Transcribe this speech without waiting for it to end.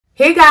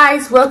Hey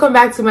guys, welcome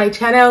back to my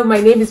channel.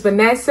 My name is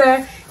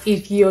Vanessa.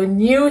 If you're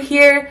new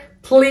here,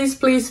 please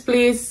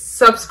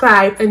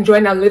subscribe and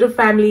join our little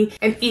family.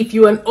 And if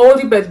you're an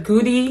oldie but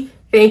goodie,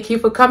 thank you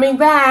for coming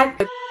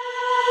back.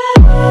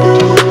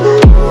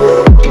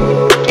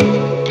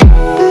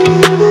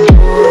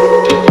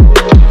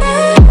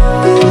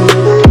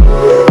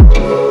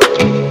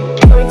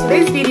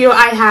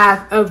 I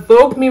have a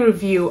VoogueMe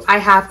review. I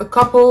have a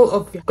couple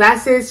of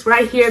glasses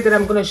right here that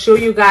I'm going to show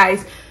you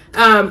guys.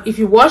 If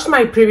you watched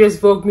my previous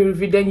VoogueMe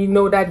review, then you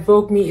know that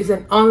VoogueMe is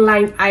an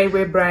online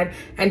eyewear brand,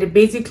 and they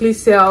basically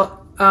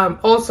sell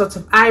all sorts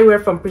of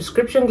eyewear, from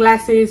prescription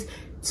glasses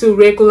to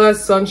regular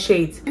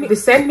sunshades. They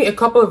sent me a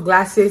couple of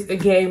glasses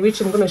again,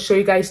 which I'm going to show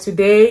you guys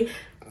today.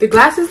 The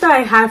glasses that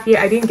I have here,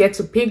 I didn't get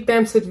to pick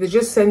them, so they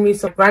just sent me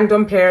some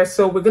random pairs.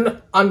 So we're going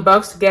to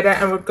unbox together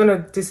and we're going to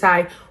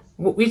decide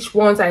which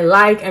ones I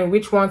like and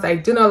which ones I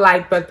do not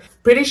like, but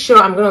pretty sure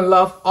I'm gonna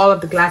love all of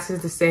the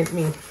glasses they sent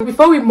me.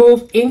 Before we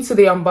move into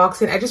the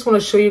unboxing, I just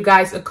want to show you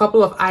guys a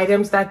couple of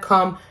items that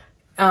come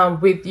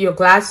with your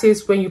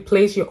glasses when you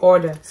place your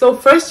order. So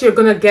first, you're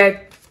gonna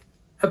get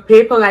a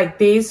paper like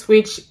this,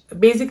 which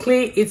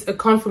basically it's a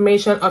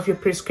confirmation of your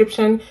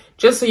prescription,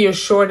 just so you're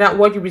sure that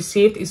what you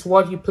received is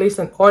what you placed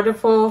an order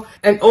for.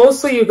 And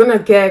also you're gonna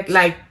get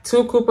like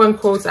 2 coupon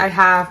codes. I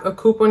have a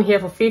coupon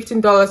here for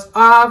 $15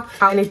 off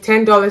and a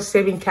 $10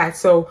 saving card.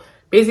 So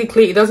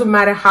basically it doesn't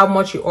matter how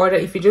much you order.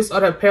 If you just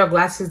order a pair of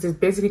glasses, it's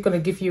basically going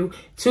to give you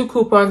 2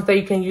 coupons that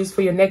you can use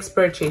for your next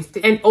purchase.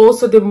 And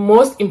also the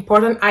most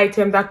important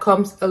item that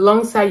comes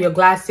alongside your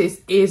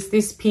glasses is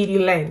this PD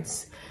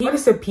lens. What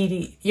is a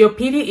PD? Your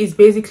PD is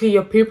basically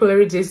your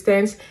pupillary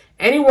distance.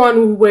 Anyone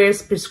who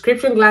wears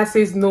prescription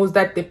glasses knows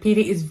that the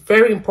PD is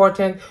very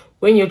important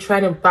when you're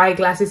trying to buy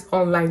glasses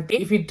online.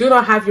 If you do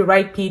not have your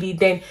right PD,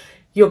 then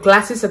your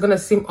glasses are going to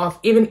seem off,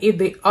 even if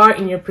they are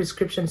in your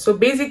prescription. So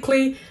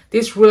basically,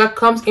 this ruler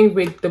comes in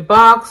with the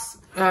box,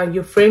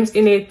 your frames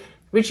in it,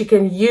 which you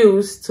can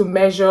use to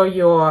measure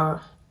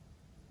your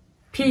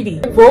PD.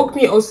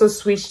 VoogueMe also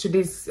switched to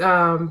this,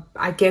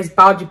 I guess,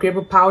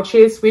 biodegradable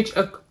pouches, which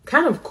are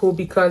kind of cool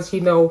because,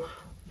 you know,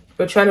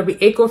 we're trying to be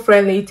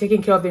eco-friendly,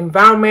 taking care of the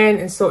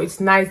environment. And so it's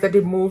nice that they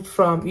moved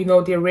from, you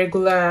know, their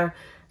regular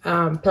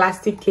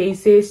plastic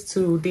cases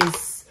to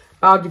these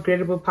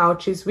biodegradable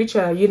pouches, which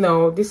are, you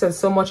know, these are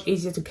so much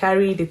easier to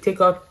carry. They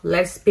take up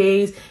less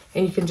space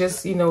and you can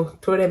just, you know,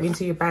 throw them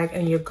into your bag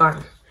and you're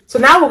gone. So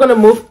now we're going to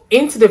move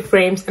into the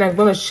frames, and I'm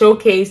going to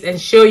showcase and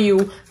show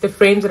you the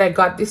frames that I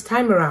got this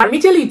time around.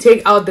 Immediately you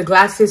take out the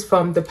glasses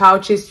from the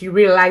pouches, you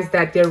realize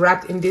that they're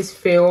wrapped in this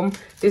film,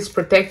 this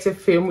protective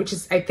film, which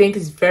is, I think,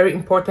 is very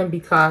important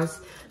because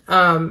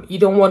you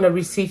don't want to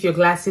receive your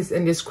glasses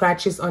and the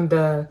scratches on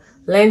the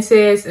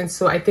lenses. And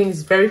so I think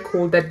it's very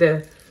cool that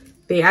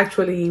they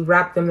actually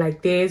wrap them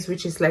like this,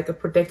 which is like a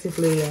protective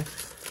layer.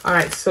 All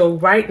right, so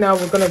right now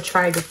we're gonna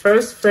try the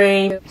first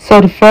frame.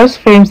 So the first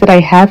frames that I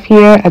have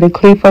here are the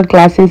Clifford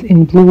glasses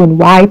in blue and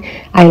white.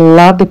 I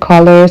love the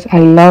colors, I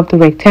love the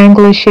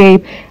rectangular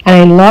shape, and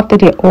I love that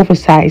they're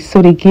oversized, so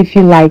they give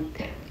you like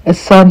a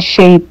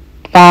sunshade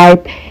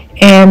vibe.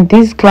 And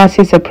these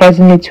glasses are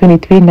presently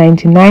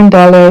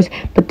 $23.99,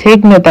 but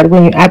take note that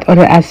when you add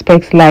other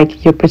aspects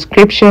like your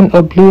prescription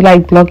or blue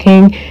light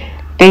blocking,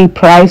 the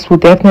price will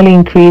definitely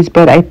increase,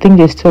 but I think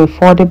they're still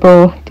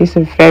affordable. These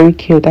are very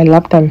cute, I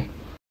love them.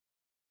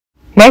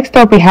 Next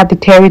up, we have the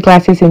Terry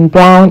glasses in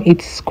brown.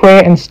 It's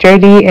square and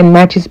sturdy and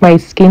matches my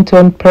skin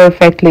tone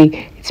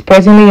perfectly. It's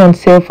presently on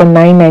sale for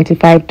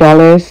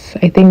 $9.95.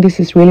 I think this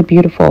is really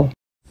beautiful.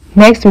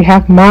 Next, we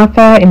have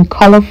Martha in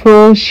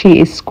colorful.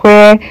 She is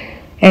square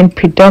and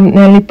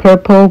predominantly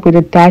purple with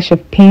a dash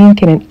of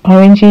pink and an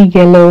orangey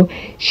yellow.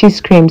 She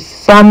screams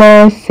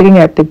summer, sitting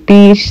at the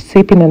beach,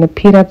 sipping on a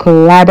pina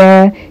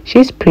colada.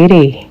 She's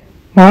pretty.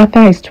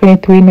 Martha is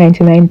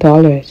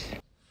 $23.99.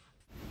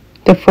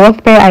 The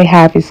fourth pair I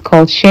have is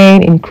called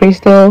Shane in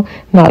crystal.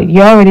 Now,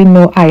 you already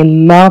know I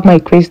love my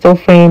crystal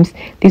frames.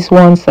 These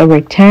ones are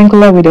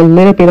rectangular with a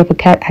little bit of a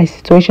cat eye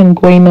situation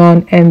going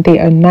on, and they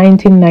are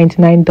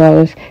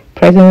 $19.99,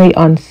 presently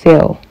on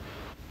sale.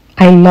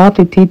 I love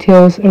the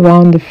details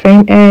around the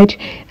frame edge,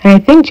 and I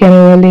think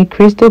generally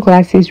crystal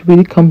glasses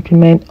really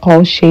complement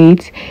all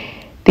shades.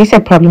 These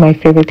are probably my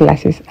favorite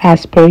glasses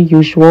as per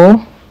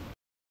usual.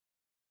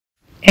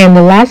 And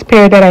the last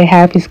pair that I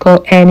have is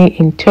called Annie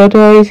in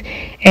turquoise,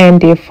 and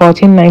they're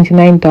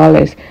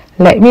 $14.99.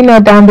 Let me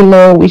know down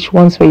below which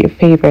ones were your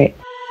favorite.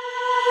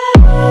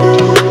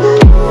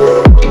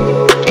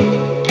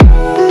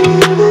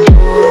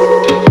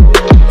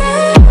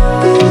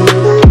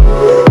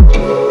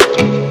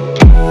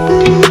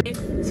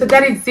 So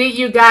that is it,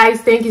 you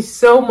guys. Thank you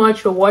so much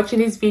for watching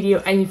this video,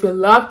 and if you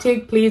loved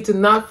it, please do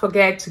not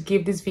forget to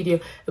give this video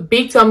a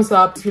big thumbs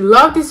up. If you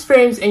love these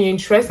frames and you're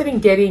interested in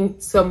getting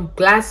some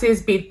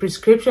glasses, be it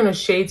prescription or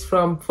shades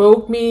from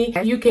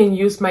VoogueMe, you can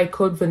use my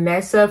code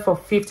Vanessa for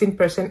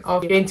 15%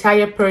 off your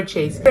entire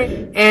purchase.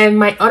 And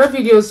my other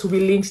videos will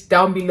be linked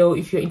down below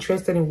if you're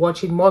interested in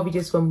watching more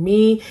videos from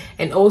me.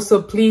 And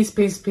also please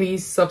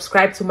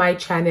subscribe to my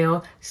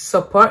channel,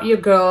 support your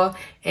girl,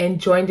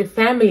 and join the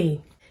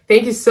family.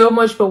 Thank you so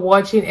much for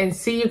watching, and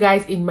see you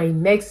guys in my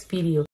next video.